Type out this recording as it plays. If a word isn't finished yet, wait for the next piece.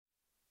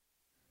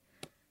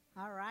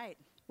All right.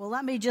 Well,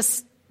 let me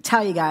just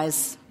tell you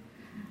guys,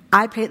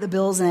 I pay the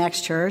bills in Acts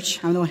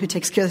Church. I'm the one who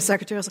takes care of the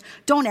secretaries.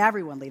 Don't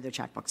everyone leave their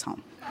checkbooks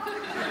home.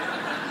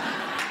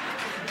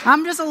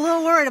 I'm just a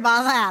little worried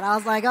about that. I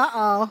was like,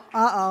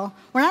 uh-oh.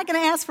 We're not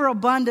going to ask for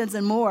abundance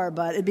and more,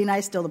 but it'd be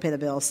nice still to pay the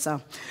bills. So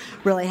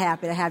really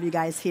happy to have you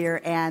guys here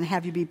and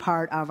have you be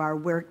part of our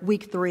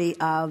week 3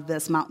 of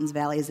this Mountains,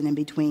 Valleys, and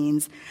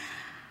In-Betweens.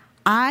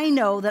 I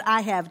know that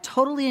I have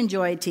totally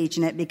enjoyed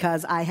teaching it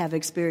because I have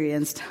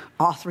experienced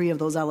all 3 of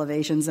those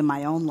elevations in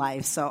my own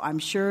life. So I'm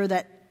sure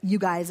that you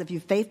guys, if you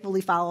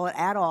faithfully follow it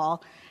at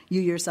all, you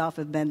yourself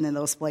have been in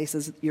those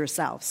places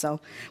yourself. So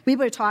we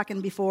were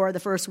talking before the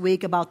first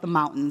week about the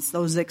mountains,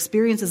 those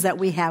experiences that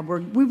we have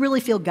where we really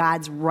feel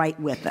God's right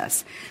with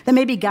us. That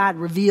maybe God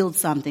revealed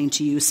something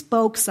to you,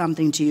 spoke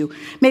something to you.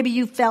 Maybe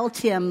you felt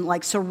him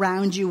like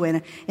surround you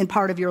in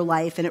part of your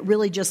life, and it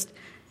really just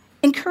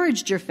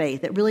encouraged your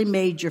faith. It really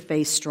made your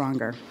faith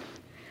stronger.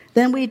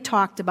 Then we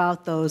talked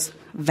about those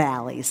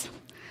valleys,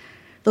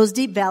 those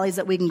deep valleys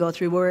that we can go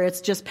through where it's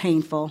just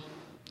painful.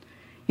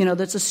 You know,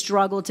 there's a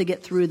struggle to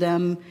get through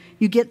them.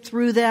 You get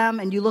through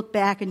them and you look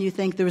back and you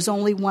think there was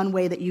only one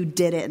way that you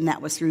did it, and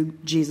that was through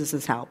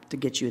Jesus' help to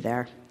get you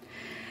there.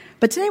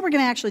 But today we're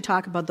going to actually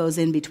talk about those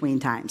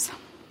in-between times.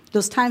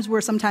 Those times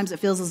where sometimes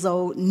it feels as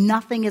though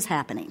nothing is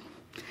happening.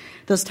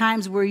 Those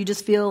times where you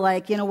just feel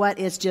like, you know what,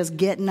 it's just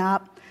getting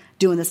up,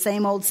 doing the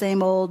same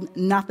old,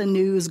 nothing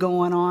new is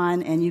going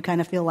on, and you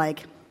kind of feel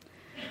like,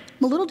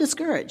 I'm a little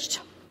discouraged.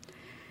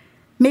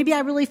 Maybe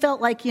I really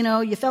felt like,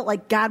 you felt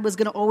like God was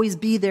going to always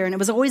be there, and it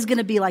was always going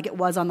to be like it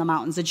was on the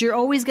mountains, that you're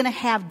always going to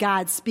have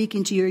God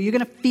speaking to you, or you're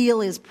going to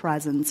feel his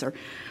presence, or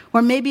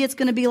maybe it's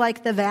going to be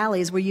like the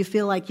valleys where you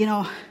feel like,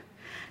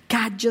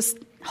 God, just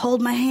hold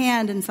my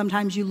hand, and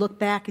sometimes you look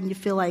back and you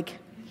feel like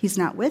he's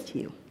not with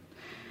you.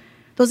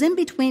 Those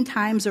in-between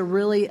times are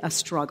really a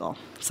struggle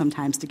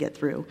sometimes to get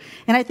through.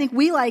 And I think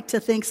we like to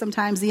think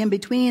sometimes the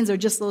in-betweens are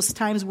just those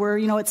times where,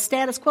 it's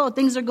status quo,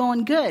 things are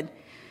going good.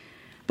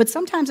 But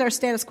sometimes our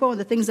status quo,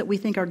 the things that we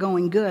think are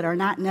going good, are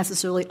not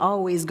necessarily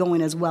always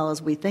going as well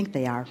as we think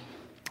they are.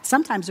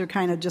 Sometimes they're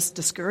kind of just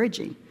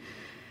discouraging.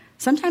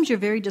 Sometimes you're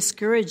very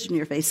discouraged in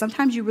your faith.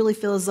 Sometimes you really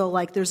feel as though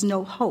like there's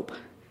no hope.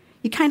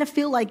 You kind of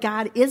feel like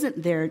God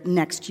isn't there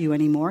next to you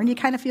anymore, and you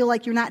kind of feel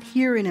like you're not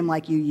hearing him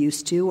like you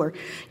used to. Or,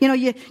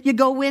 you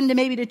go into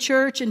maybe to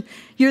church, and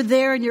you're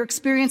there, and you're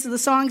experiencing the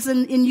songs,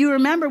 and you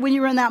remember when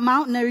you were in that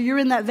mountain or you're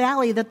in that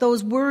valley that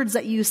those words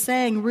that you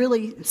sang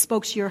really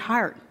spoke to your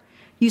heart.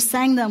 You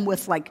sang them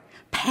with like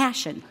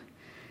passion.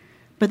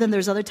 But then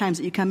there's other times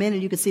that you come in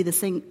and you can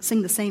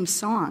sing the same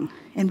song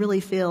and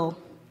really feel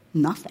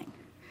nothing.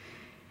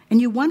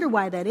 And you wonder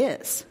why that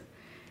is.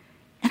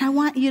 And I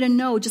want you to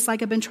know, just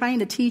like I've been trying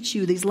to teach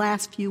you these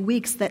last few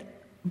weeks, that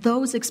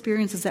those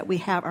experiences that we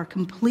have are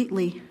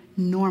completely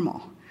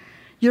normal.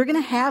 You're going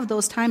to have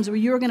those times where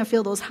you're going to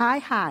feel those high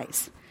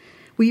highs,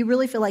 where you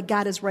really feel like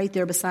God is right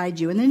there beside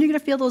you. And then you're going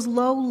to feel those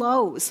low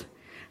lows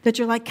that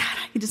you're like, God,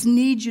 I just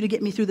need you to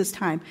get me through this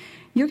time.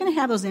 You're going to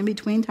have those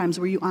in-between times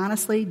where you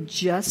honestly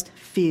just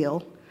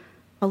feel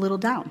a little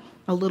down,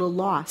 a little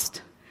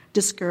lost,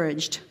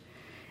 discouraged,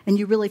 and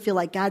you really feel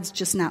like God's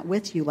just not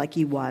with you like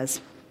he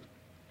was.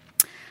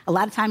 A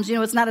lot of times,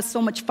 it's not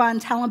so much fun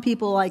telling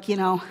people, like,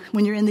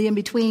 when you're in the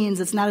in-betweens,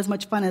 it's not as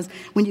much fun as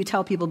when you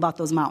tell people about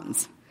those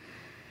mountains.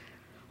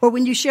 Or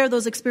when you share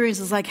those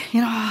experiences, like,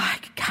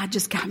 God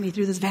just got me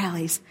through these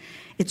valleys.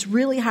 It's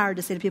really hard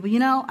to say to people,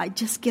 I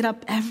just get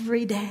up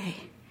every day,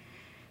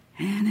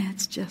 and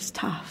it's just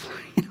tough.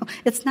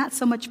 It's not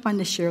so much fun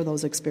to share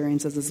those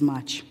experiences as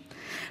much.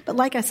 But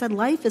like I said,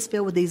 life is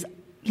filled with these,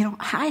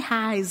 high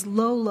highs,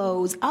 low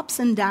lows, ups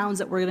and downs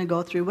that we're going to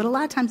go through. But a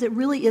lot of times it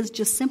really is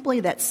just simply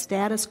that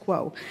status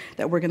quo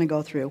that we're going to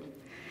go through.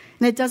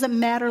 And it doesn't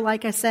matter,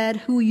 like I said,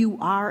 who you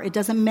are. It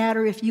doesn't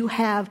matter if you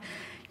have,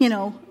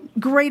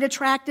 great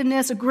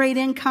attractiveness, a great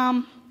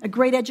income, a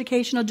great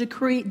educational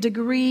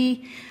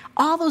degree,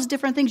 all those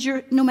different things.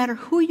 No matter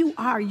who you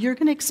are, you're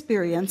going to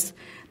experience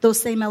those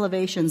same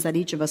elevations that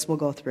each of us will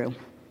go through.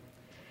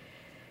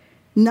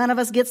 None of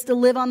us gets to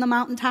live on the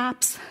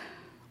mountaintops.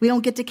 We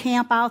don't get to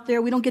camp out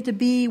there. We don't get to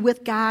be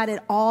with God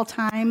at all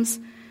times.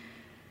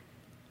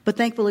 But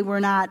thankfully, we're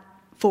not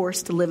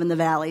forced to live in the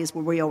valleys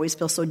where we always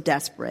feel so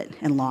desperate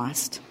and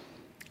lost.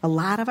 A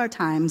lot of our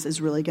times is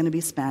really going to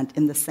be spent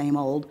in the same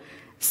old.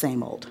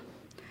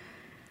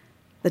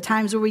 The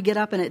times where we get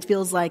up and it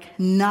feels like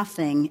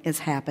nothing is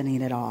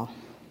happening at all.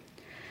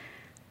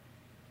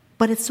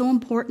 But it's so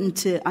important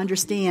to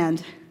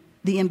understand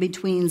the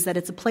in-betweens, that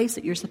it's a place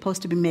that you're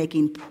supposed to be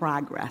making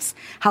progress.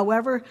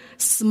 However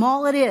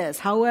small it is,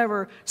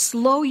 however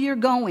slow you're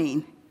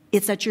going,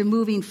 it's that you're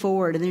moving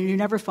forward and you're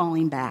never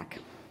falling back.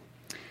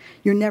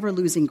 You're never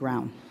losing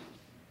ground.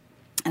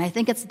 And I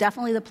think it's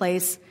definitely the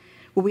place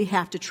where we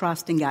have to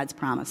trust in God's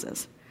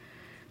promises.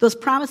 Those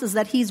promises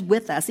that he's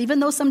with us, even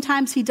though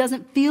sometimes he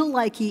doesn't feel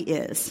like he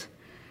is,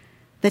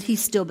 that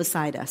he's still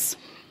beside us.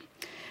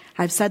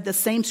 I've said the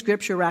same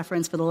scripture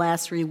reference for the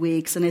last 3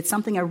 weeks, and it's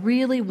something I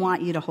really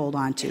want you to hold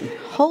on to.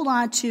 Hold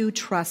on to,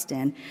 trust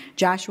in.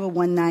 Joshua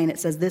 1:9, it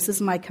says, "This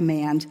is my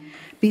command.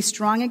 Be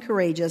strong and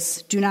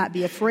courageous. Do not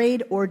be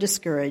afraid or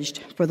discouraged,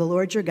 for the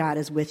Lord your God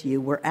is with you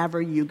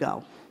wherever you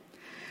go."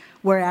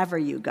 Wherever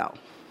you go.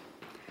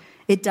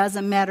 It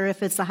doesn't matter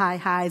if it's the high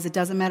highs, it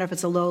doesn't matter if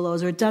it's the low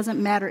lows, or it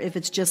doesn't matter if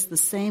it's just the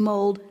same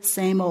old,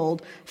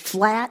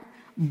 flat,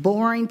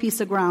 boring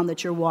piece of ground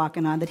that you're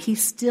walking on, that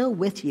he's still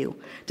with you.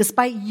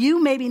 Despite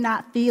you maybe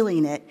not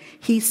feeling it,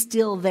 he's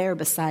still there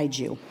beside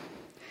you.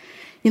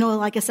 You know,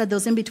 like I said,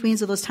 those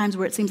in-betweens are those times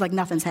where it seems like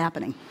nothing's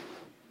happening.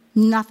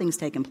 Nothing's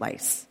taking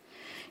place.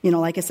 You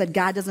know, like I said,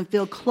 God doesn't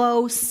feel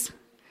close,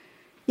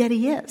 yet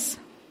he is.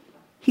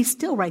 He's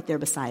still right there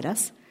beside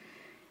us.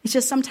 It's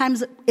just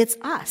sometimes it's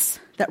us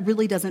that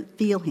really doesn't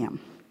feel him.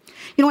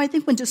 You know, I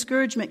think when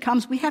discouragement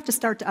comes, we have to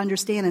start to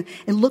understand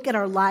and look at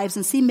our lives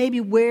and see maybe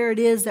where it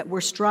is that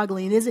we're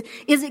struggling. Is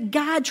it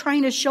God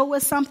trying to show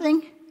us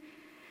something?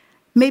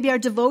 Maybe our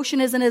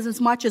devotion isn't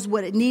as much as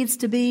what it needs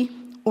to be.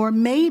 Or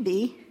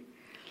maybe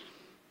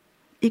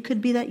it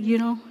could be that, you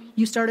know,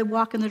 you started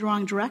walking the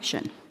wrong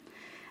direction.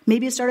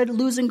 Maybe you started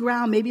losing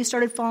ground. Maybe you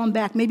started falling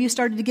back. Maybe you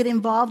started to get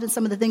involved in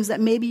some of the things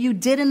that maybe you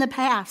did in the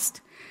past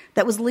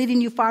that was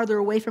leading you farther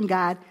away from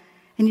God,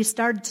 and you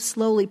started to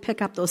slowly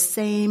pick up those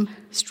same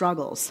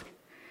struggles.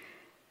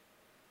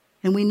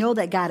 And we know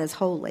that God is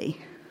holy.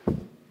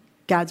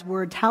 God's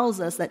word tells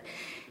us that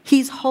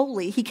he's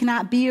holy. He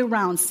cannot be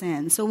around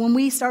sin. So when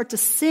we start to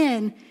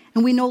sin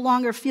and we no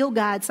longer feel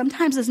God,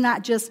 sometimes it's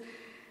not just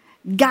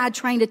God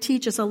trying to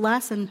teach us a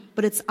lesson,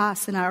 but it's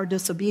us and our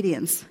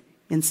disobedience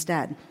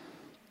instead.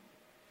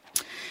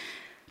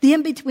 The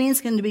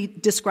in-betweens can be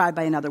described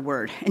by another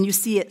word, and you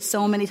see it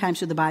so many times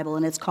through the Bible,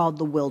 and it's called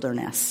the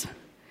wilderness.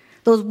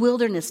 Those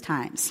wilderness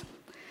times.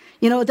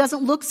 You know, it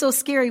doesn't look so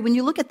scary. When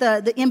you look at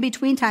the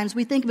in-between times,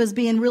 we think of as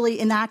being really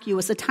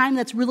innocuous, a time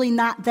that's really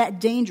not that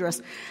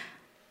dangerous,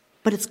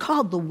 but it's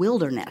called the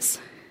wilderness.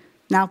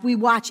 Now, if we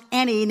watch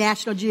any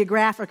National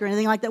Geographic or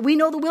anything like that, we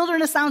know the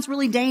wilderness sounds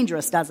really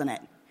dangerous, doesn't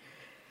it?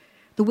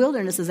 The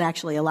wilderness is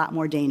actually a lot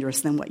more dangerous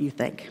than what you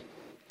think.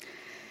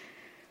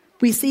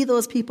 We see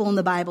those people in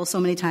the Bible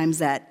so many times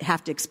that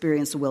have to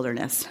experience the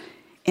wilderness.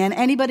 And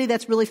anybody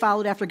that's really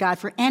followed after God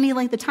for any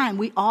length of time,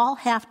 we all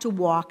have to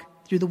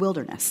walk through the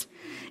wilderness.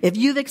 If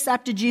you've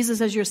accepted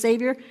Jesus as your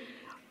Savior,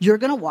 you're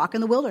going to walk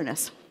in the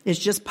wilderness. It's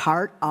just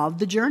part of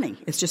the journey.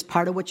 It's just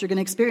part of what you're going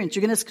to experience.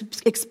 You're going to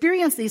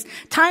experience these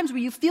times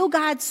where you feel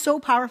God so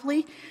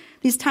powerfully,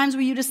 these times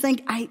where you just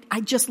think, I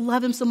just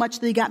love him so much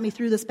that he got me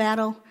through this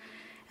battle.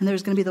 And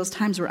there's going to be those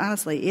times where,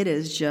 honestly, it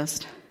is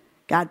just,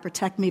 God,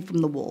 protect me from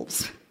the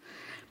wolves.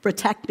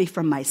 Protect me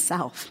from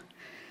myself.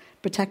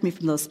 Protect me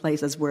from those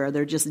places where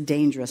they're just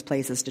dangerous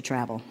places to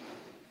travel.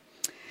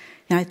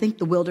 And I think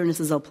the wilderness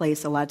is a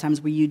place a lot of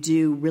times where you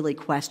do really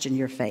question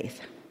your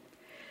faith.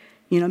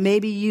 You know,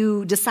 maybe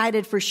you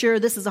decided for sure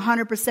this is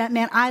 100%,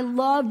 man, I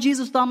love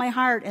Jesus with all my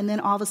heart. And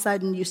then all of a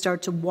sudden you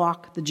start to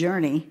walk the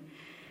journey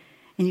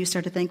and you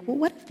start to think, well,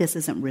 what if this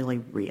isn't really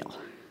real?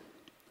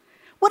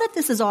 What if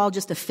this is all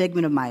just a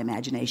figment of my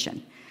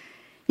imagination?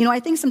 You know, I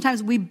think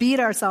sometimes we beat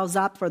ourselves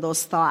up for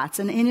those thoughts.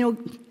 And you know,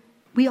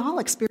 we all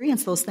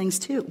experience those things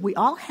too. We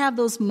all have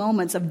those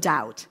moments of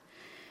doubt.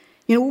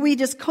 You know, we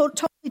just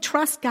totally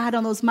trust God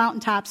on those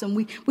mountaintops, and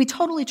we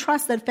totally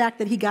trust that fact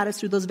that he got us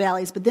through those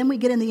valleys. But then we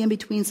get in the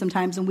in-between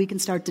sometimes, and we can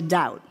start to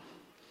doubt.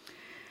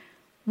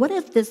 What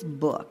if this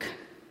book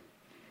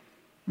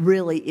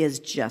really is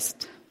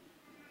just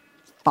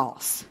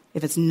false?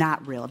 If it's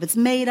not real, if it's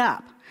made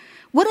up?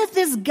 What if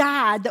this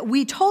God that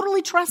we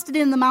totally trusted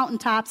in the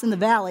mountaintops and the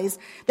valleys,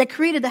 that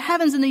created the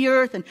heavens and the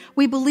earth, and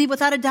we believe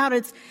without a doubt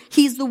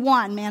he's the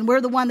one, man.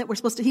 We're the one that we're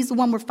supposed to, he's the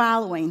one we're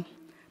following.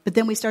 But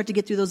then we start to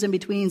get through those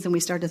in-betweens and we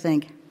start to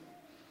think,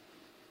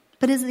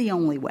 but is it the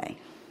only way?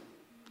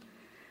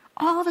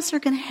 All of us are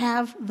going to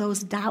have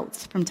those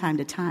doubts from time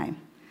to time.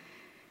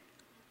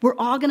 We're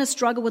all going to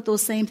struggle with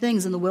those same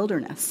things in the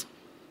wilderness.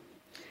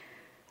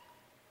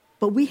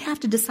 But we have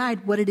to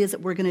decide what it is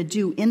that we're going to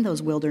do in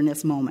those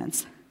wilderness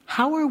moments.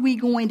 How are we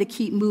going to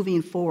keep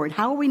moving forward?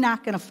 How are we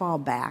not going to fall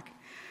back?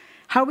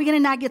 How are we going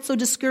to not get so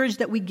discouraged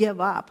that we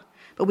give up,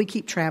 but we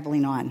keep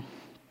traveling on?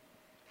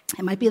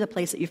 It might be the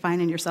place that you're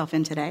finding yourself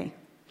in today.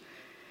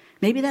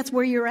 Maybe that's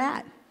where you're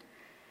at.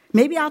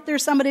 Maybe out there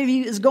somebody of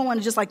you is going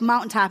to just like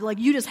mountaintop, like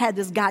you just had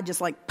this God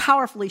just like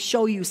powerfully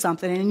show you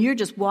something, and you're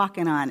just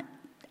walking on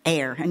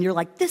air, and you're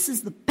like, this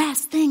is the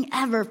best thing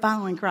ever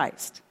following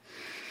Christ.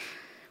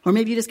 Or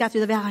maybe you just got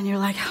through the valley and you're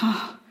like,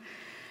 oh,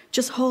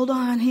 just hold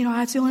on. You know,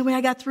 that's the only way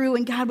I got through,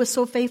 and God was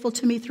so faithful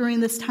to me during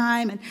this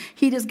time, and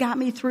he just got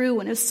me through,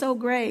 and it was so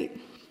great.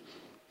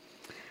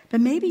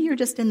 But maybe you're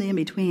just in the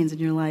in-betweens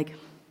and you're like,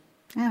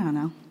 I don't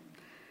know.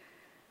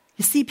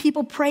 You see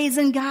people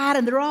praising God,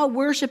 and they're all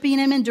worshiping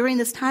him, and during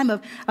this time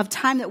of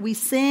time that we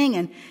sing,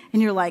 and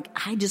you're like,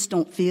 I just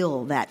don't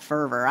feel that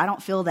fervor. I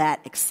don't feel that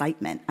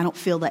excitement. I don't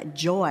feel that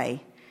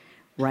joy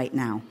right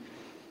now.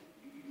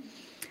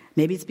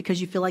 Maybe it's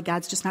because you feel like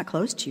God's just not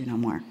close to you no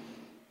more.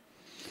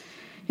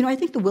 I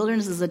think the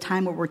wilderness is a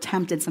time where we're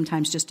tempted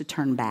sometimes just to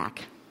turn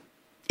back.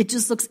 It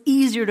just looks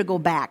easier to go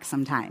back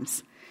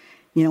sometimes,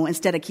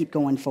 instead of keep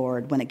going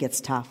forward when it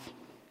gets tough.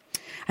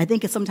 I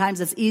think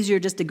sometimes it's easier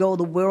just to go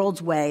the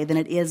world's way than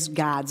it is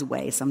God's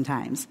way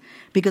sometimes,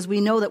 because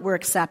we know that we're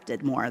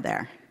accepted more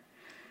there.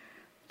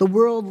 The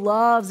world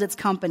loves its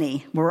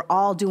company. We're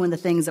all doing the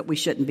things that we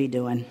shouldn't be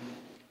doing.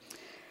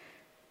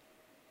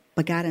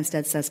 But God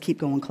instead says, keep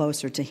going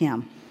closer to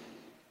him.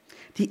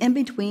 The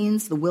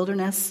in-betweens, the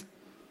wilderness,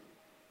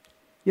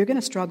 you're going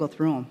to struggle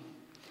through them.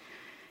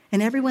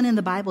 And everyone in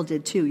the Bible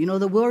did too.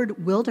 The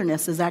word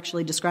wilderness is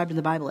actually described in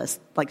the Bible as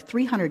like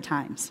 300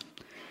 times.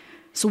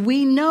 So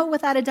we know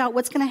without a doubt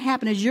what's going to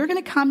happen is you're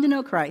going to come to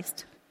know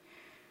Christ.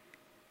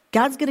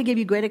 God's going to give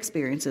you great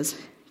experiences.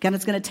 God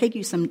is going to take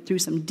you through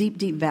some deep,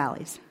 deep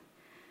valleys.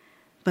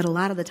 But a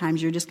lot of the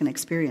times you're just going to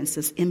experience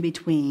this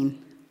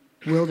in-between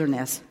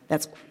wilderness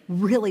that's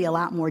really a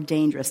lot more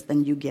dangerous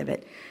than you give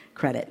it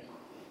credit.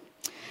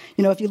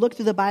 If you look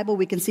through the Bible,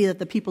 we can see that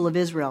the people of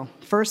Israel,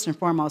 first and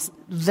foremost,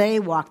 they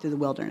walked through the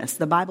wilderness.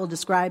 The Bible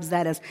describes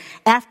that as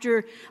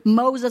after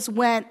Moses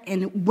went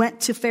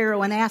to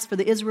Pharaoh and asked for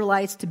the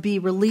Israelites to be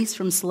released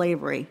from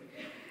slavery.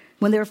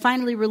 When they were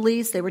finally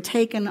released, they were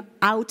taken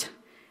out.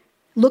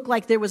 Looked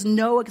like there was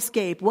no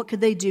escape. What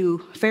could they do?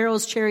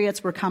 Pharaoh's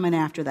chariots were coming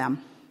after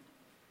them.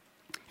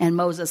 And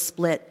Moses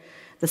split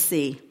the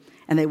sea,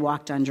 and they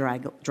walked on dry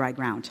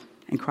ground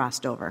and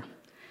crossed over.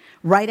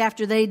 Right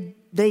after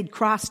they'd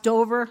crossed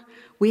over,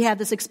 we had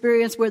this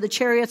experience where the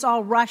chariots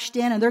all rushed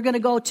in, and they're going to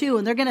go too,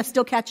 and they're going to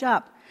still catch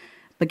up.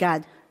 But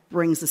God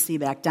brings the sea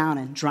back down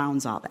and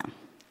drowns all them.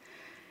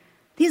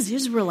 These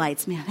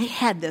Israelites, man, they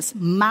had this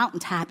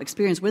mountaintop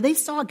experience where they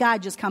saw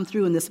God just come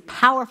through in this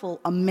powerful,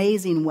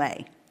 amazing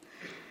way.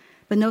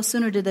 But no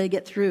sooner did they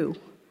get through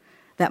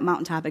that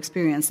mountaintop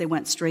experience, they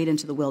went straight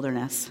into the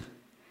wilderness.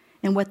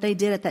 And what they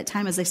did at that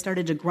time is they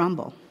started to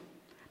grumble.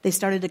 They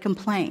started to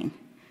complain.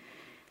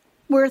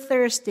 We're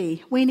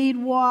thirsty. We need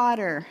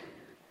water.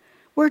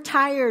 We're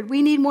tired.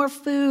 We need more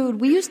food.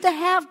 We used to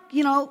have,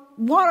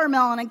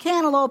 watermelon and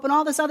cantaloupe and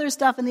all this other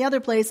stuff in the other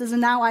places, and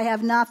now I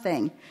have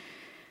nothing.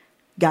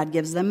 God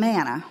gives them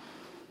manna.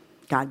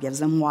 God gives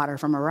them water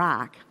from a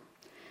rock.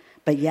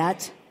 But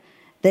yet,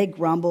 they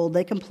grumbled,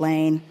 they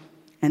complained,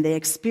 and they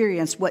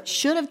experienced what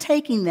should have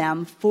taken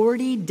them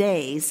 40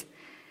 days,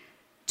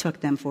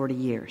 took them 40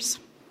 years.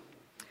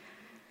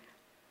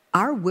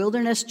 Our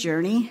wilderness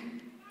journey,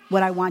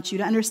 what I want you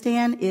to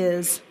understand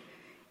is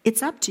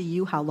it's up to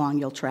you how long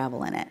you'll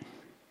travel in it.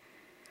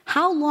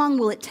 How long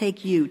will it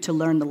take you to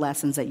learn the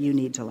lessons that you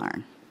need to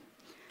learn?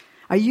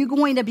 Are you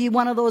going to be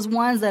one of those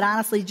ones that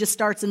honestly just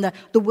starts in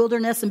the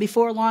wilderness, and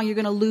before long you're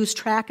going to lose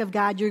track of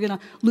God, you're going to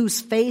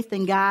lose faith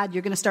in God,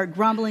 you're going to start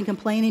grumbling,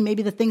 complaining,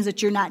 maybe the things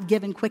that you're not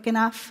given quick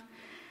enough?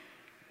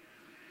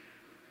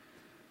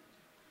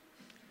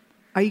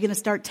 Are you going to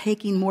start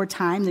taking more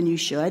time than you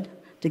should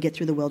to get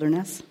through the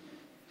wilderness?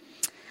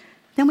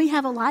 Then we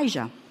have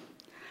Elijah.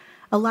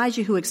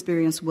 Elijah who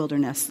experienced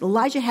wilderness.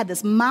 Elijah had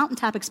this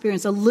mountaintop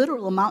experience, a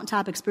literal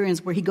mountaintop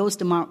experience where he goes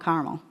to Mount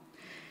Carmel.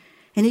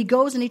 And he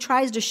goes and he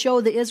tries to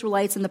show the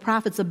Israelites and the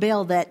prophets of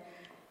Baal that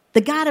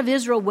the God of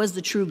Israel was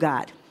the true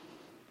God.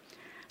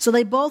 So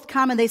they both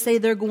come and they say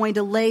they're going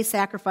to lay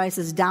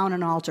sacrifices down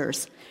on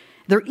altars.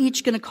 They're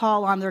each going to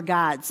call on their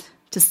gods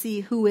to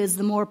see who is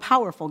the more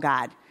powerful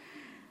God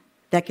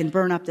that can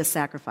burn up this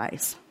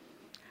sacrifice.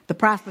 The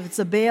prophets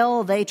of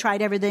Baal, they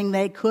tried everything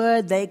they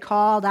could. They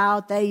called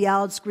out, they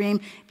yelled, screamed.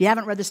 If you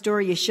haven't read the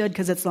story, you should,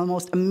 because it's the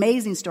most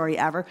amazing story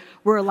ever,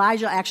 where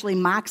Elijah actually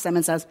mocks them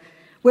and says,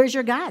 "Where's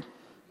your God?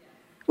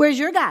 Where's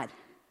your God?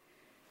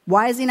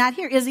 Why is he not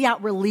here? Is he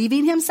out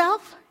relieving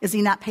himself? Is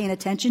he not paying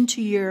attention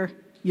to your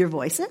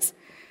voices?"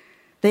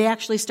 They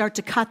actually start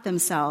to cut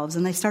themselves,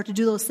 and they start to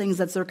do those things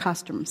that's their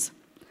customs.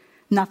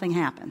 Nothing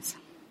happens.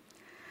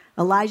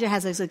 Elijah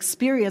has this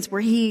experience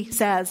where he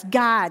says,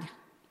 "God,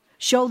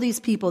 show these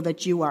people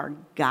that you are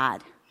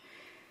God."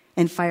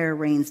 And fire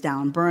rains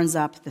down, burns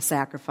up the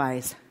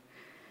sacrifice.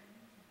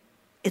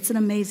 It's an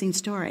amazing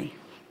story.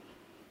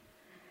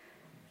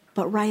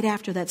 But right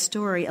after that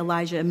story,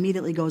 Elijah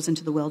immediately goes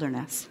into the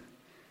wilderness,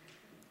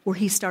 where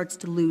he starts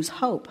to lose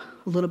hope,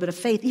 a little bit of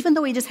faith. Even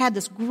though he just had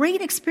this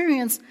great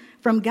experience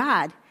from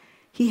God,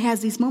 he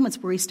has these moments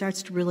where he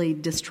starts to really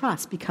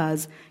distrust,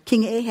 because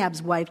King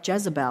Ahab's wife,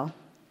 Jezebel,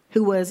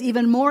 who was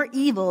even more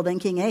evil than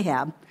King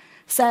Ahab,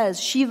 says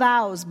she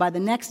vows by the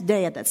next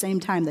day at that same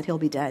time that he'll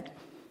be dead.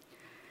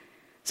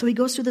 So he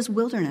goes through this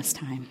wilderness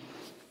time.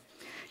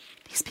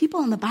 These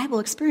people in the Bible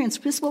experience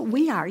just what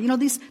we are.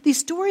 These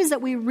stories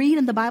that we read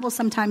in the Bible,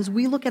 sometimes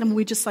we look at them and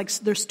we just like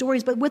they're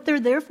stories, but what they're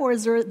there for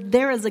is they're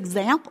there as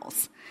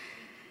examples.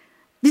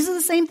 These are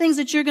the same things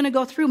that you're going to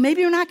go through.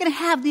 Maybe you're not going to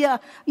have the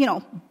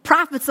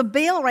prophets of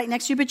Baal right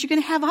next to you, but you're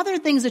going to have other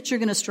things that you're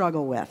going to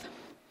struggle with.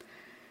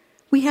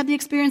 We have the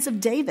experience of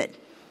David.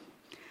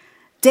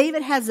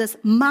 David has this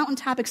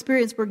mountaintop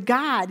experience where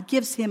God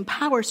gives him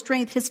power,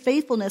 strength, his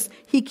faithfulness.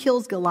 He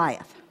kills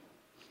Goliath.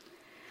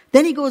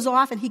 Then he goes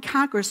off and he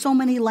conquers so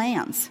many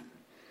lands.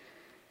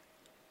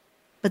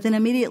 But then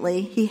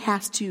immediately he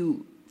has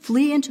to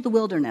flee into the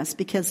wilderness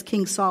because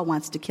King Saul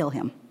wants to kill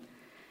him.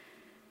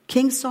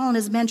 King Saul and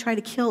his men try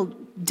to kill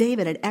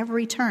David at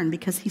every turn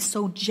because he's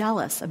so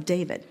jealous of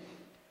David.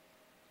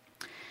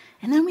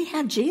 And then we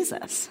have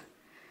Jesus.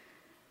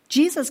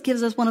 Jesus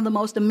gives us one of the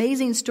most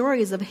amazing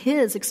stories of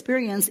his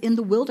experience in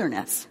the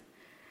wilderness.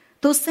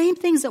 Those same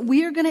things that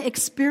we are going to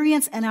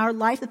experience in our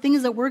life, the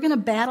things that we're going to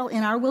battle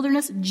in our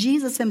wilderness,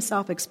 Jesus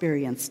himself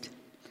experienced.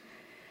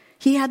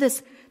 He had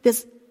this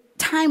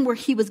time where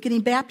he was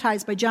getting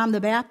baptized by John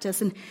the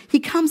Baptist, and he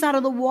comes out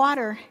of the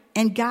water,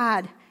 and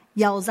God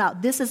yells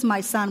out, "This is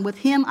my son. With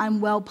him I'm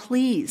well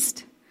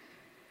pleased."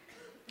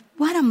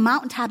 What a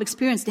mountaintop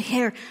experience to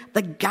hear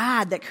the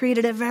God that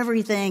created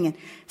everything and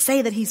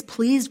say that he's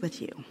pleased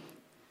with you.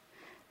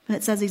 But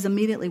it says he's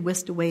immediately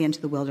whisked away into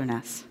the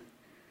wilderness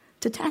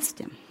to test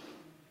him.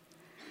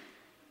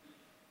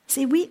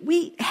 See,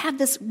 we have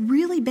this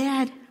really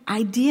bad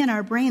idea in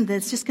our brain that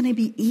it's just going to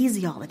be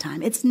easy all the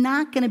time. It's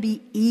not going to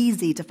be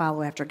easy to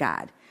follow after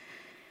God.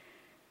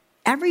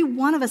 Every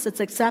one of us that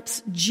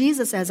accepts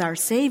Jesus as our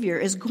Savior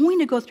is going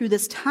to go through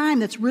this time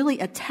that's really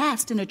a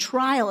test and a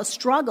trial, a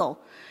struggle,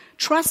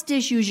 trust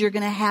issues you're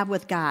going to have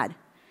with God.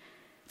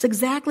 It's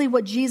exactly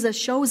what Jesus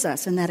shows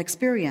us in that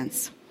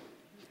experience.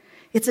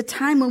 It's a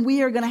time when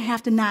we are going to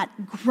have to not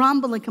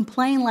grumble and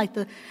complain like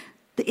the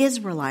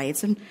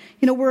Israelites. And,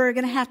 we're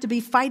going to have to be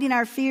fighting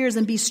our fears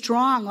and be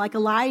strong like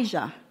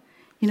Elijah,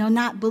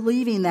 not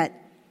believing that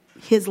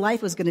his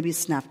life was going to be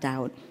snuffed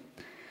out.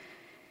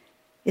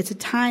 It's a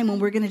time when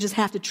we're going to just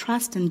have to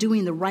trust in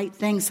doing the right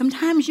thing.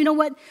 Sometimes,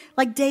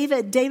 like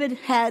David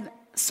had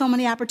so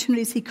many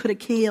opportunities he could have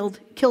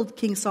killed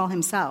King Saul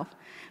himself.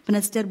 But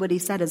instead what he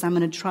said is, I'm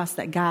going to trust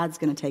that God's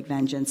going to take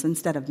vengeance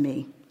instead of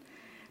me.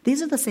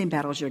 These are the same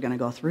battles you're going to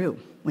go through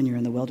when you're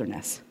in the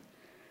wilderness.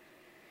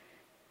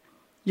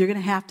 You're going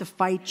to have to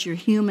fight your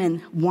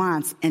human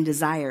wants and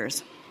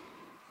desires.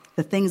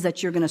 The things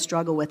that you're going to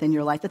struggle with in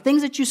your life. The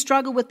things that you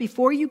struggled with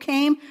before you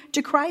came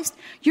to Christ,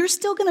 you're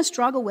still going to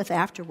struggle with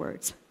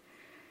afterwards.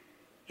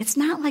 It's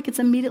not like it's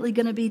immediately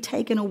going to be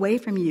taken away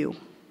from you.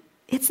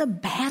 It's a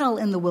battle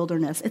in the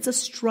wilderness. It's a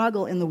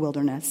struggle in the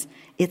wilderness.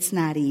 It's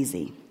not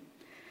easy.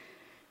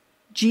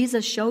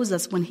 Jesus shows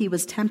us when he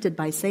was tempted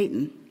by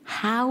Satan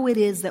how it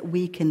is that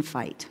we can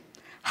fight.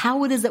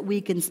 How it is that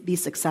we can be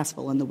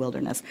successful in the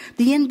wilderness.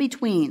 The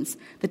in-betweens,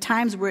 the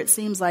times where it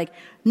seems like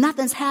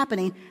nothing's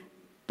happening,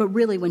 but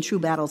really when true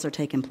battles are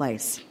taking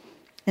place.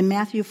 In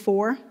Matthew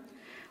 4,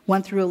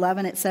 1 through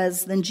 11, it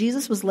says, Then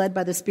Jesus was led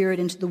by the Spirit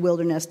into the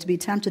wilderness to be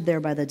tempted there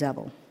by the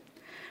devil.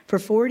 For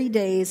 40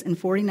 days and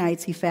 40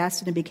 nights he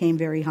fasted and became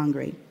very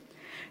hungry.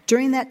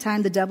 During that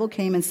time the devil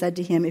came and said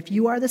to him, If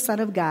you are the Son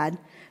of God,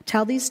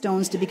 tell these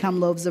stones to become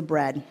loaves of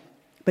bread.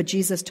 But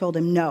Jesus told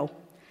him, No.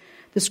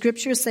 The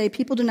scriptures say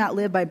people do not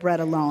live by bread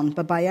alone,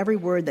 but by every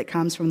word that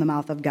comes from the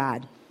mouth of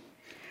God.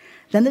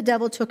 Then the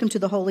devil took him to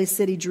the holy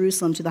city,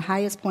 Jerusalem, to the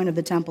highest point of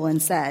the temple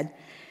and said,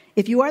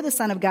 If you are the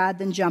Son of God,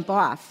 then jump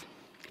off.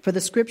 For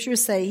the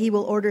scriptures say he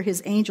will order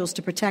his angels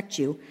to protect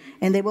you,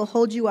 and they will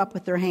hold you up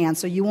with their hands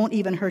so you won't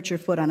even hurt your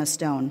foot on a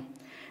stone.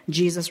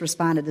 Jesus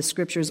responded, The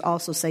scriptures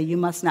also say you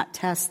must not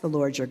test the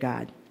Lord your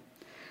God.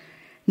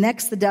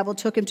 Next, the devil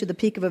took him to the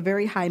peak of a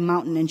very high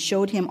mountain and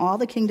showed him all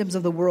the kingdoms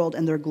of the world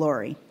and their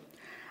glory.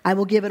 I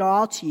will give it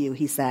all to you,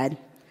 he said,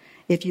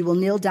 if you will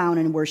kneel down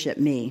and worship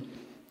me.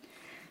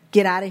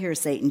 Get out of here,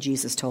 Satan,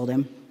 Jesus told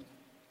him.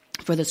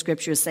 For the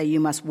scriptures say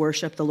you must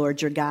worship the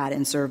Lord your God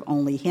and serve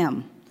only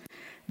him.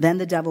 Then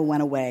the devil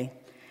went away,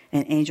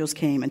 and angels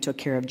came and took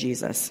care of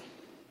Jesus.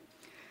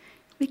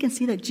 We can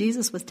see that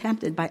Jesus was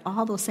tempted by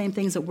all those same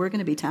things that we're going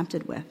to be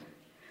tempted with.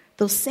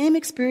 Those same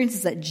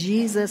experiences that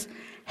Jesus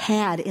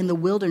had in the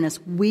wilderness,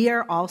 we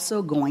are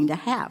also going to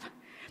have.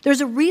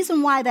 There's a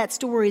reason why that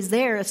story is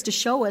there, is to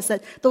show us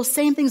that those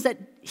same things that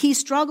he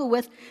struggled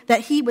with,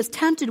 that he was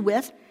tempted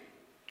with,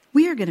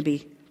 we are going to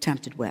be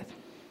tempted with.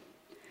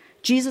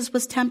 Jesus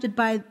was tempted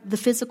by the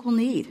physical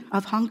need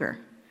of hunger.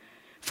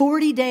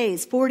 40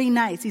 days, 40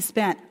 nights he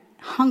spent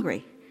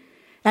hungry.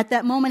 At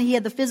that moment, he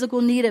had the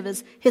physical need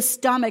of his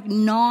stomach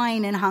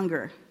gnawing in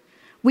hunger.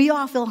 We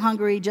all feel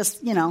hungry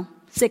just,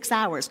 6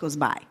 hours goes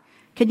by.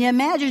 Can you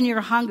imagine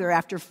your hunger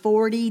after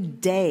 40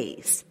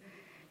 days?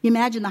 You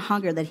imagine the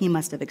hunger that he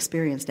must have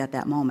experienced at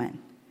that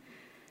moment.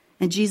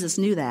 And Jesus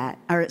knew that,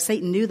 or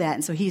Satan knew that,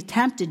 and so he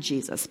tempted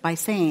Jesus by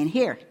saying,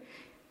 Here,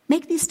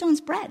 make these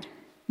stones bread.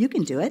 You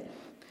can do it.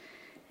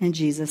 And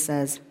Jesus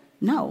says,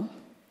 No,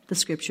 the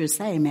scriptures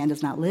say man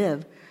does not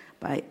live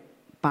by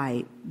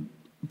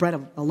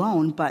bread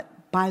alone,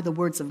 but by the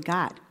words of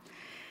God.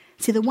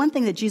 See, the one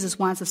thing that Jesus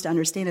wants us to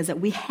understand is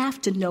that we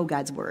have to know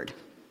God's word.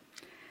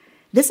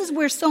 This is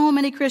where so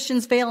many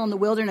Christians fail in the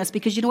wilderness,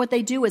 because you know what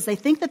they do is they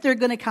think that they're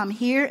going to come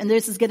here and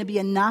this is going to be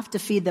enough to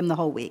feed them the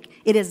whole week.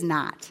 It is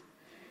not.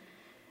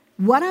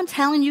 What I'm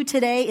telling you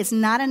today is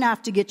not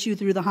enough to get you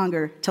through the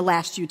hunger to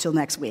last you till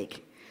next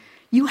week.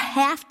 You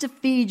have to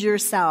feed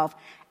yourself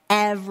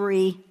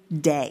every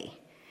day.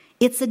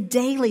 It's a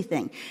daily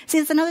thing. See,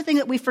 it's another thing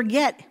that we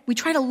forget. We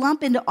try to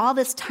lump into all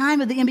this time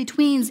of the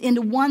in-betweens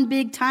into one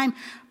big time,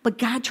 but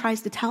God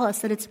tries to tell us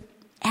that it's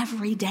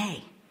every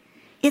day.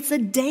 It's a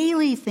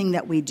daily thing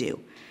that we do.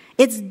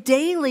 It's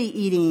daily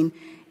eating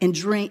and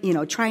drink,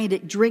 trying to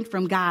drink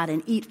from God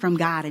and eat from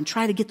God and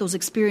try to get those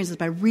experiences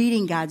by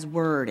reading God's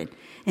word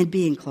and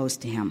being close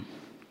to him.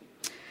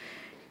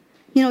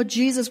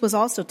 Jesus was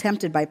also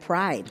tempted by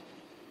pride.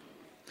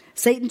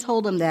 Satan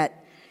told him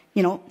that,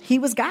 he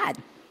was God.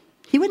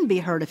 He wouldn't be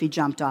hurt if he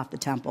jumped off the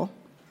temple.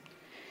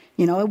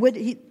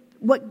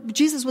 What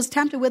Jesus was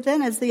tempted with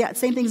then is the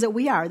same things that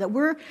we are, that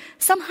we're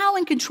somehow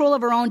in control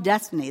of our own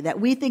destiny,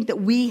 that we think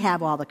that we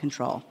have all the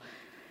control.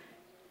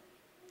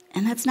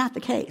 And that's not the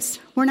case.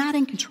 We're not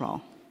in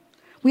control.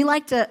 We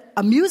like to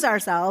amuse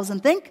ourselves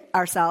and think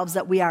ourselves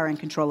that we are in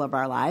control of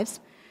our lives.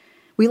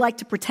 We like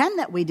to pretend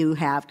that we do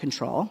have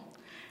control.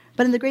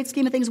 But in the great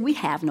scheme of things, we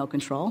have no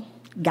control.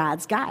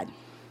 God's God.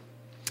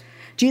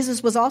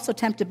 Jesus was also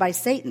tempted by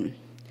Satan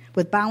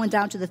with bowing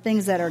down to the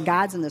things that are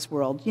gods in this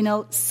world.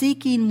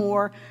 Seeking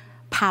more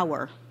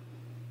power.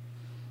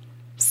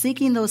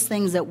 Seeking those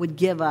things that would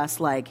give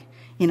us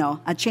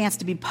a chance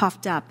to be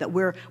puffed up, that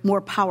we're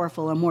more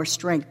powerful and more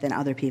strength than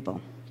other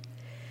people.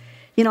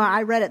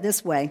 I read it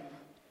this way.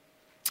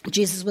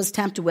 Jesus was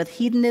tempted with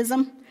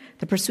hedonism,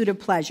 the pursuit of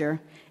pleasure,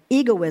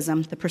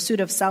 egoism, the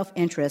pursuit of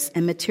self-interest,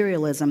 and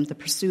materialism, the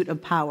pursuit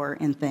of power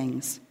in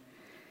things.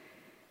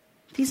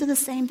 These are the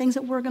same things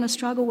that we're going to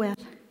struggle with.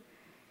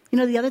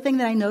 The other thing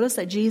that I noticed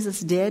that Jesus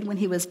did when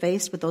he was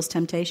faced with those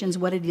temptations,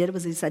 what he did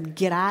was he said,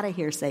 "Get out of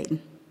here,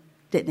 Satan,"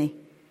 didn't he?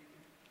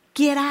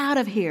 Get out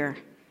of here.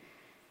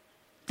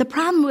 The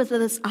problem with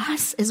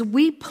us is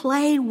we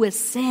play with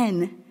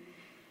sin.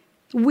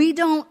 We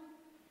don't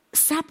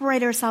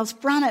separate ourselves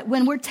from it.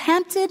 When we're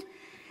tempted,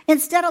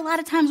 instead, a lot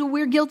of times what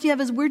we're guilty of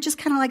is we're just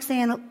kind of like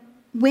saying,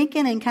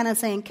 winking and kind of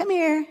saying, come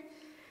here,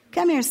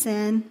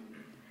 sin.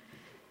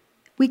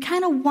 We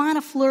kind of want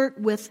to flirt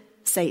with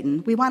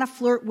Satan. We want to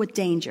flirt with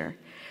danger.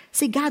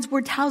 See, God's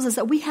word tells us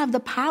that we have the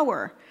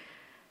power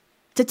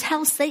to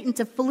tell Satan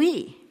to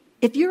flee.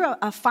 If you're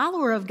a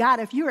follower of God,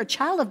 if you're a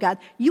child of God,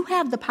 you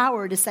have the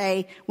power to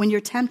say, when you're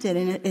tempted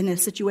in a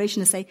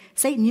situation, to say,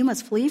 Satan, you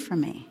must flee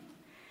from me.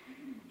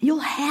 You'll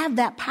have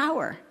that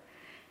power.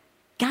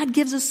 God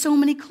gives us so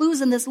many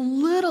clues in this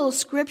little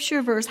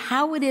scripture verse,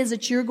 how it is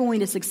that you're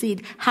going to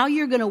succeed, how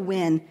you're going to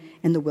win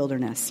in the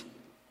wilderness.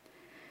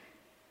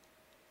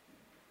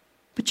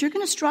 But you're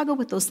going to struggle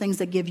with those things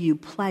that give you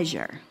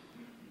pleasure.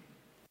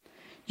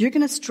 You're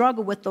going to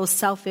struggle with those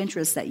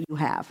self-interests that you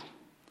have.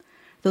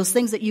 Those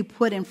things that you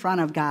put in front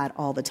of God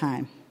all the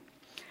time.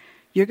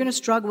 You're going to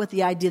struggle with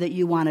the idea that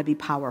you want to be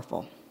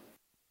powerful.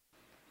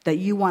 That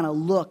you want to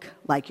look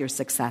like you're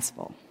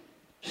successful.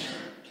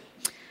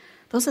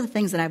 Those are the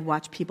things that I've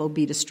watched people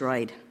be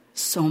destroyed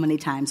so many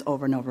times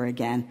over and over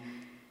again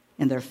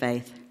in their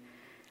faith.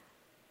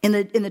 In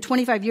the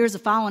 25 years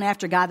of following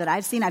after God that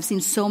I've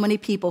seen so many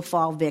people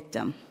fall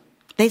victim.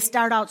 They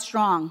start out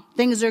strong.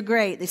 Things are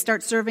great. They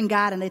start serving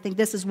God and they think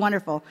this is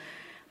wonderful.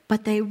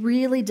 But they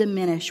really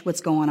diminish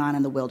what's going on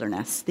in the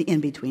wilderness, the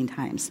in-between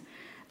times.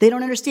 They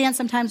don't understand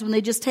sometimes when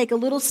they just take a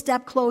little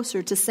step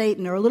closer to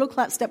Satan or a little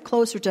step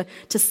closer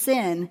to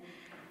sin,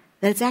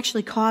 that it's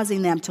actually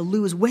causing them to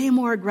lose way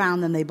more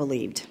ground than they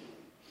believed.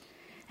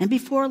 And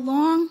before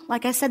long,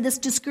 like I said, this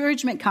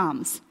discouragement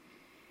comes.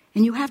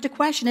 And you have to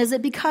question, is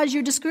it because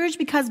you're discouraged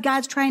because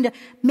God's trying to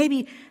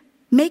maybe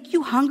make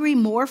you hungry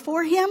more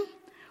for him?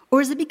 Or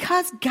is it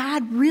because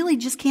God really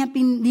just can't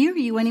be near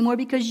you anymore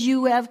because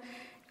you have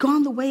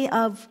gone the way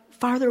of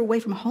farther away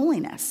from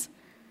holiness?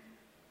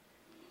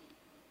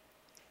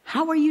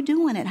 How are you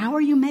doing it? How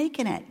are you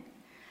making it?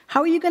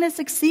 How are you going to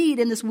succeed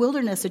in this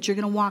wilderness that you're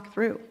going to walk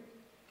through?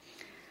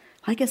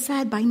 Like I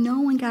said, by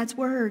knowing God's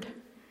word.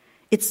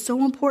 It's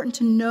so important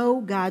to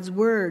know God's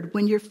word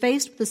when you're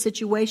faced with a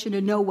situation,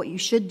 to know what you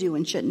should do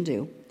and shouldn't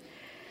do.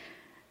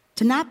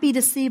 To not be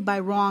deceived by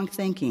wrong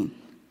thinking.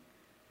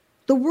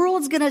 The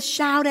world's going to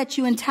shout at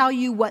you and tell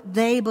you what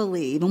they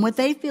believe and what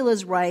they feel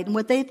is right and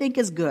what they think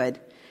is good.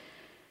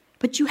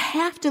 But you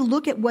have to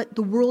look at what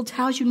the world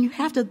tells you and you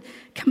have to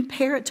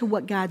compare it to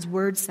what God's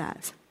word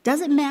says.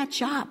 Does it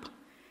match up?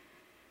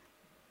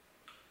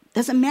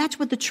 Does it match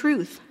with the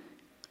truth?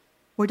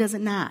 Or does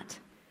it not?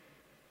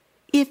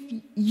 If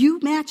you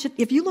match it,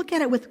 if you look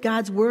at it with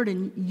God's word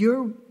and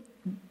you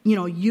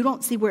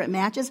don't see where it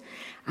matches,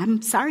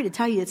 I'm sorry to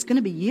tell you, it's going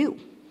to be you.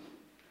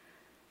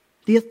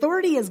 The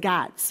authority is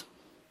God's.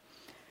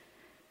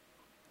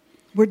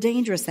 We're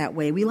dangerous that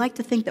way. We like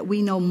to think that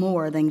we know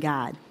more than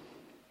God.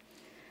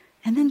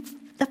 And then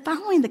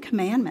following the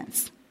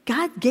commandments.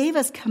 God gave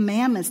us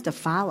commandments to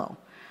follow.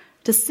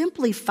 To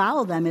simply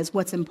follow them is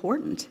what's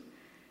important.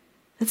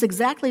 That's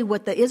exactly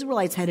what the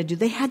Israelites had to do.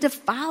 They had to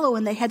follow,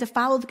 and they had to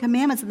follow the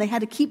commandments, and they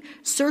had to keep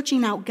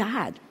searching out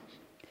God.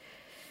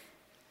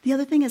 The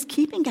other thing is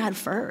keeping God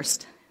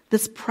first.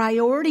 This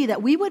priority,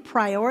 that we would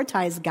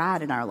prioritize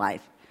God in our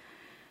life.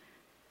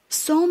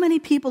 So many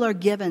people are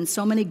given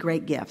so many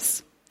great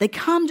gifts. They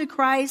come to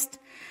Christ.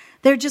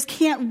 They just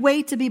can't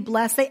wait to be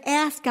blessed. They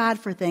ask God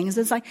for things.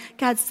 It's like,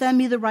 God, send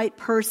me the right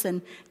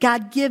person.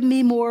 God, give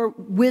me more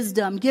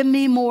wisdom. Give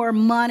me more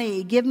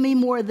money. Give me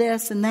more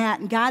this and that.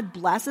 And God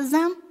blesses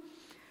them.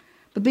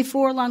 But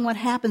before long, what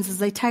happens is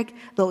they take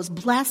those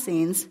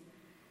blessings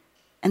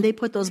and they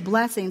put those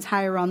blessings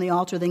higher on the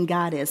altar than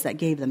God is that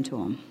gave them to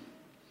them.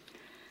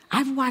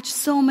 I've watched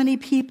so many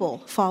people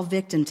fall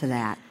victim to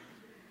that.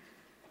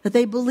 That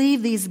they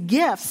believe these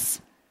gifts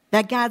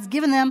that God's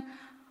given them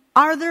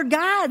are their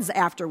gods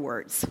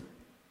afterwards.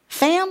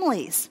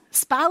 Families,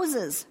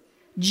 spouses,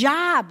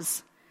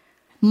 jobs,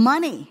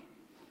 money,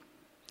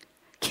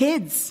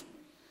 kids.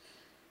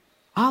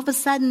 All of a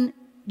sudden,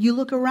 you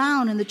look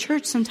around in the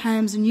church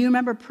sometimes and you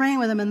remember praying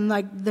with them and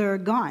like they're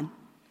gone.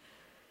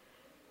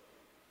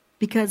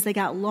 Because they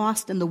got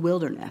lost in the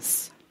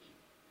wilderness.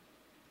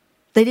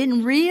 They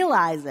didn't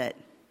realize it.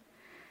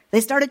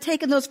 They started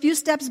taking those few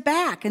steps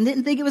back and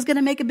didn't think it was going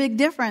to make a big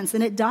difference,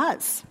 and it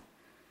does.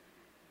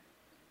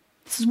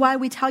 This is why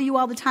we tell you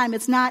all the time,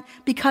 it's not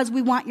because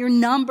we want your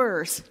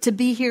numbers to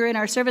be here in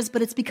our service,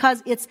 but it's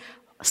because it's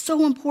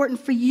so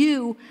important for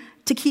you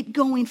to keep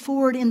going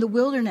forward in the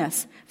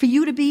wilderness, for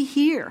you to be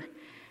here,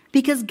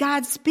 because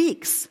God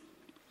speaks.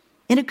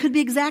 And it could be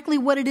exactly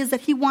what it is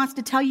that he wants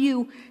to tell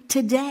you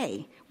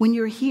today when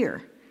you're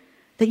here,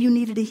 that you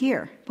needed to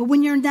hear. But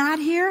when you're not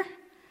here,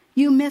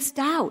 you missed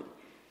out.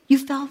 You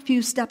fell a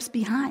few steps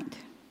behind.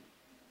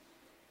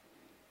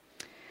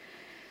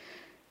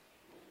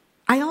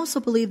 I also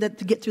believe that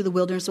to get through the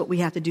wilderness, what we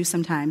have to do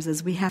sometimes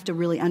is we have to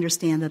really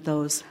understand that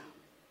those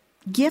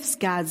gifts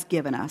God's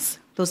given us,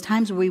 those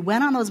times where we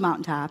went on those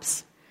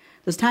mountaintops,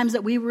 those times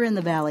that we were in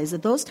the valleys,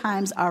 that those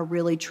times are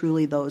really,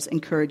 truly those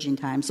encouraging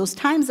times. Those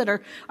times that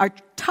are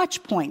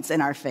touch points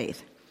in our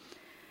faith.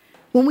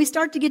 When we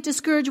start to get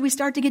discouraged, we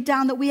start to get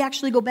down, that we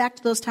actually go back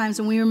to those times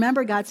and we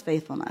remember God's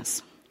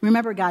faithfulness.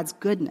 Remember God's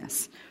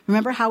goodness.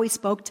 Remember how he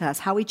spoke to us,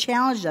 how he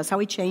challenged us, how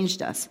he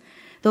changed us.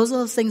 Those are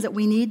those things that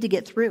we need to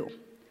get through.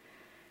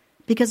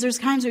 Because there's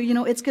times where,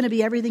 it's going to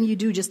be everything you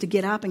do just to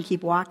get up and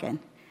keep walking.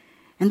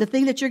 And the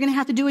thing that you're going to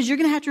have to do is you're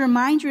going to have to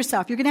remind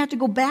yourself. You're going to have to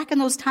go back in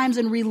those times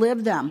and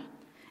relive them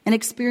and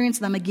experience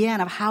them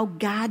again of how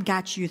God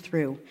got you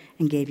through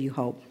and gave you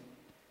hope.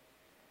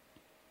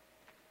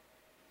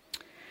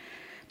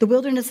 The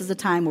wilderness is a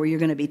time where you're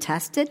going to be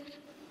tested.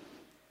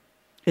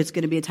 It's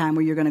going to be a time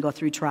where you're going to go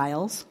through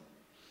trials.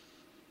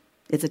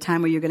 It's a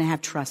time where you're going to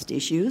have trust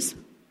issues.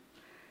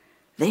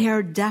 They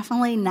are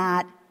definitely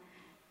not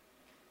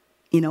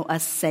a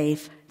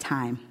safe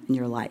time in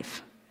your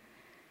life.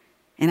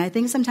 And I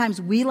think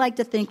sometimes we like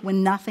to think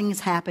when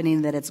nothing's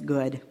happening that it's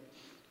good.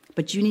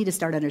 But you need to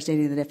start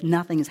understanding that if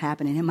nothing is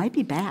happening, it might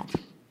be bad.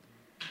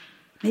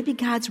 Maybe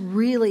God's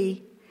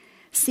really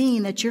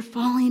seeing that you're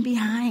falling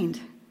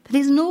behind, that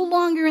he's no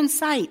longer in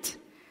sight,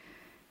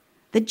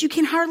 that you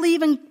can hardly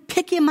even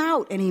pick him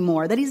out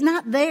anymore, that he's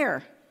not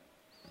there.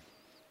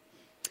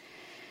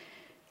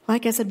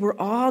 Like I said, we're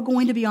all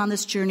going to be on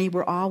this journey.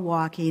 We're all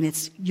walking.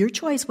 It's your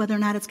choice whether or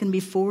not it's going to be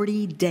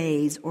 40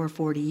 days or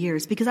 40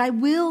 years. Because I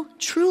will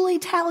truly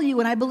tell you,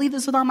 and I believe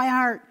this with all my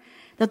heart,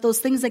 that those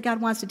things that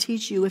God wants to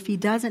teach you, if he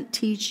doesn't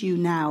teach you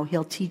now,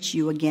 he'll teach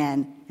you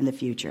again in the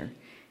future.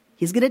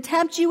 He's going to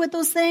tempt you with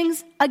those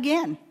things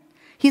again.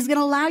 He's going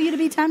to allow you to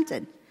be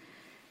tempted.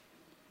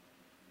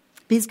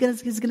 He's going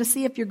to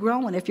see if you're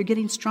growing, if you're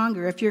getting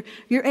stronger, if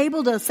you're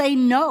able to say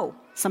no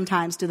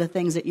sometimes to the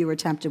things that you were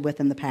tempted with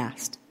in the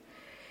past.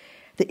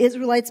 The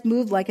Israelites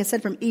moved, like I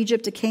said, from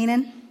Egypt to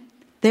Canaan.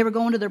 They were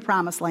going to their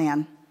promised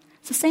land.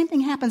 It's the same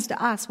thing happens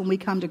to us when we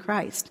come to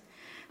Christ.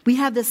 We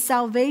have this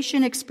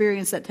salvation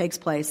experience that takes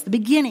place. The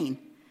beginning,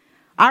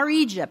 our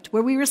Egypt,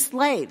 where we were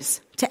slaves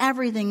to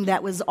everything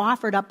that was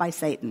offered up by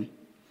Satan,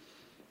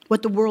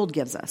 what the world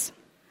gives us.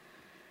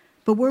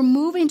 But we're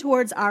moving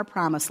towards our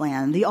promised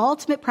land, the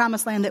ultimate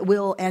promised land that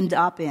we'll end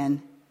up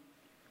in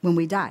when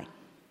we die.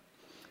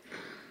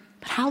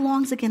 But how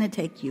long is it going to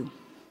take you?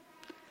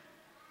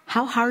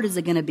 How hard is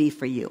it going to be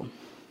for you?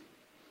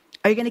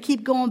 Are you going to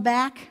keep going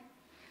back,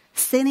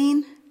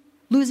 sinning,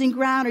 losing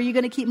ground, or are you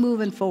going to keep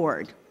moving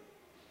forward?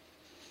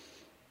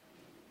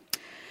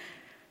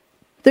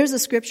 There's a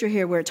scripture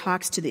here where it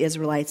talks to the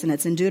Israelites, and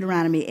it's in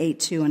Deuteronomy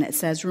 8:2, and it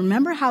says,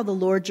 "Remember how the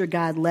Lord your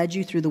God led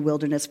you through the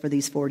wilderness for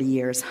these 40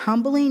 years,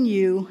 humbling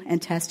you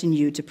and testing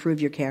you to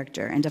prove your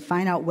character and to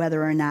find out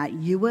whether or not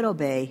you would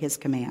obey his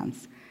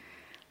commands."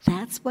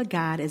 That's what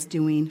God is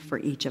doing for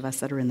each of us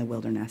that are in the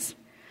wilderness.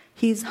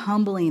 He's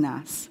humbling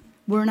us.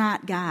 We're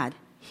not God.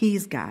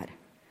 He's God.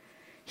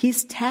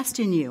 He's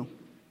testing you.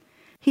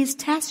 He's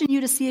testing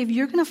you to see if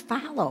you're going to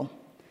follow.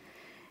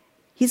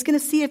 He's going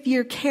to see if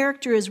your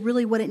character is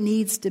really what it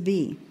needs to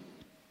be.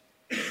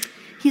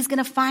 He's going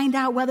to find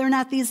out whether or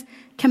not these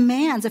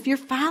commands, if you're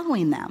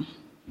following them.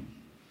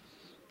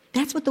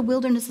 That's what the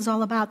wilderness is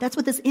all about. That's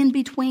what this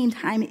in-between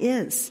time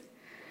is.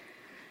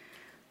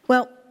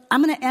 Well,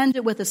 I'm going to end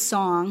it with a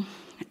song.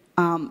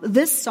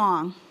 This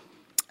song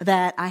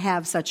that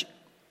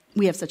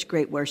we have such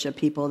great worship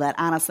people that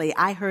honestly,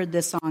 I heard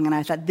this song and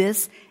I thought,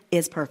 this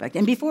is perfect.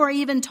 And before I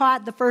even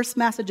taught the first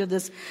message of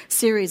this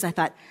series, I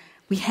thought,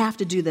 we have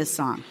to do this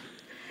song.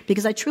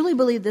 Because I truly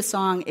believe this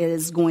song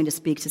is going to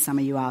speak to some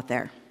of you out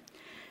there.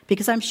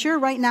 Because I'm sure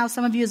right now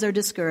some of you are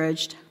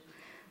discouraged.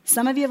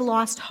 Some of you have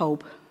lost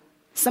hope.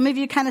 Some of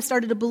you kind of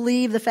started to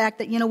believe the fact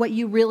that,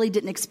 you really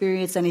didn't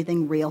experience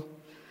anything real.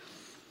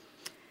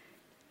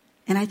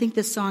 And I think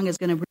this song is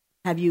going to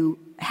have you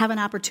have an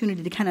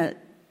opportunity to kind of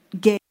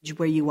gauge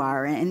where you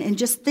are and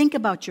just think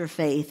about your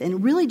faith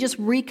and really just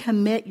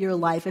recommit your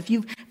life. If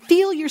you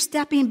feel you're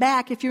stepping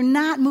back, if you're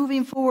not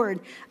moving forward,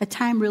 a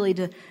time really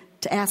to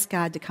ask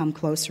God to come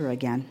closer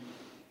again.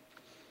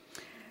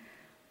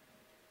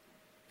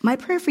 My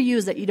prayer for you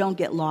is that you don't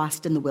get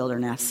lost in the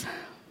wilderness.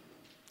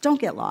 Don't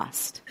get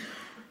lost.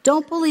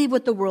 Don't believe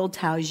what the world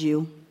tells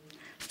you.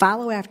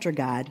 Follow after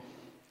God.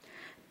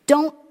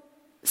 Don't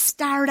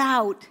start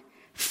out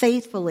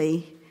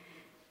faithfully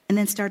and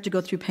then start to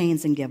go through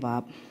pains and give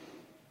up.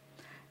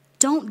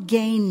 Don't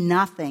gain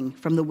nothing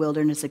from the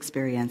wilderness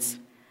experience.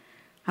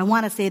 I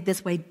want to say it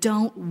this way: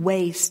 don't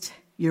waste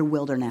your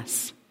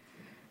wilderness.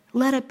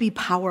 Let it be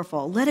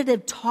powerful. Let it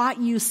have taught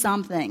you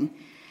something.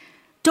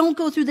 Don't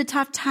go through the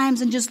tough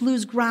times and just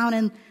lose ground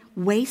and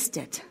waste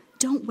it.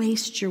 Don't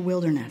waste your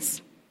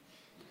wilderness.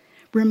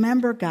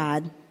 Remember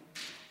God,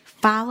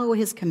 follow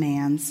his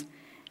commands,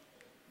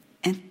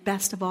 and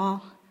best of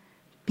all,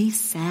 be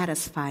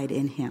satisfied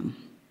in him.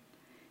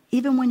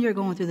 Even when you're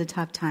going through the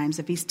tough times,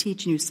 if he's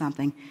teaching you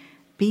something,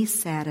 be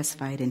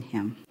satisfied in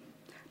him.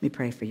 Let me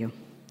pray for you.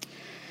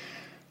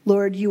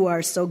 Lord, you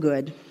are so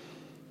good.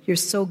 You're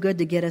so good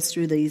to get us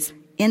through these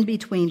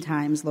in-between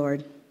times,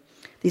 Lord.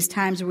 These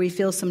times where we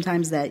feel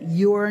sometimes that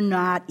you're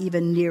not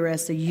even near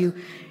us, or you're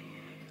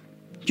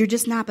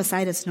just not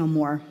beside us no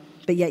more,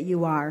 but yet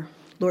you are.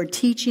 Lord,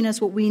 teaching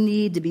us what we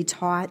need to be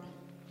taught.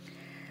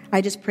 I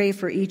just pray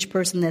for each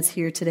person that's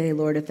here today,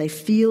 Lord, if they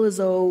feel as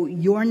though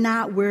you're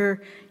not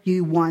where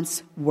you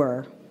once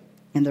were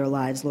in their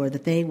lives, Lord,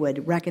 that they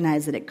would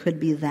recognize that it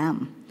could be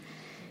them.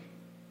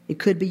 It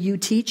could be you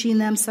teaching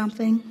them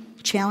something,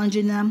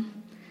 challenging them.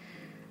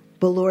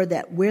 But, Lord,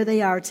 that where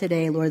they are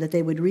today, Lord, that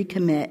they would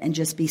recommit and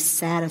just be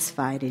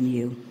satisfied in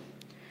you.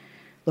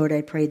 Lord,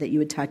 I pray that you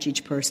would touch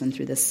each person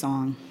through this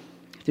song,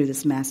 through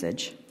this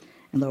message.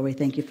 And, Lord, we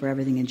thank you for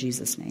everything in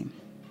Jesus' name.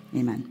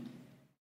 Amen.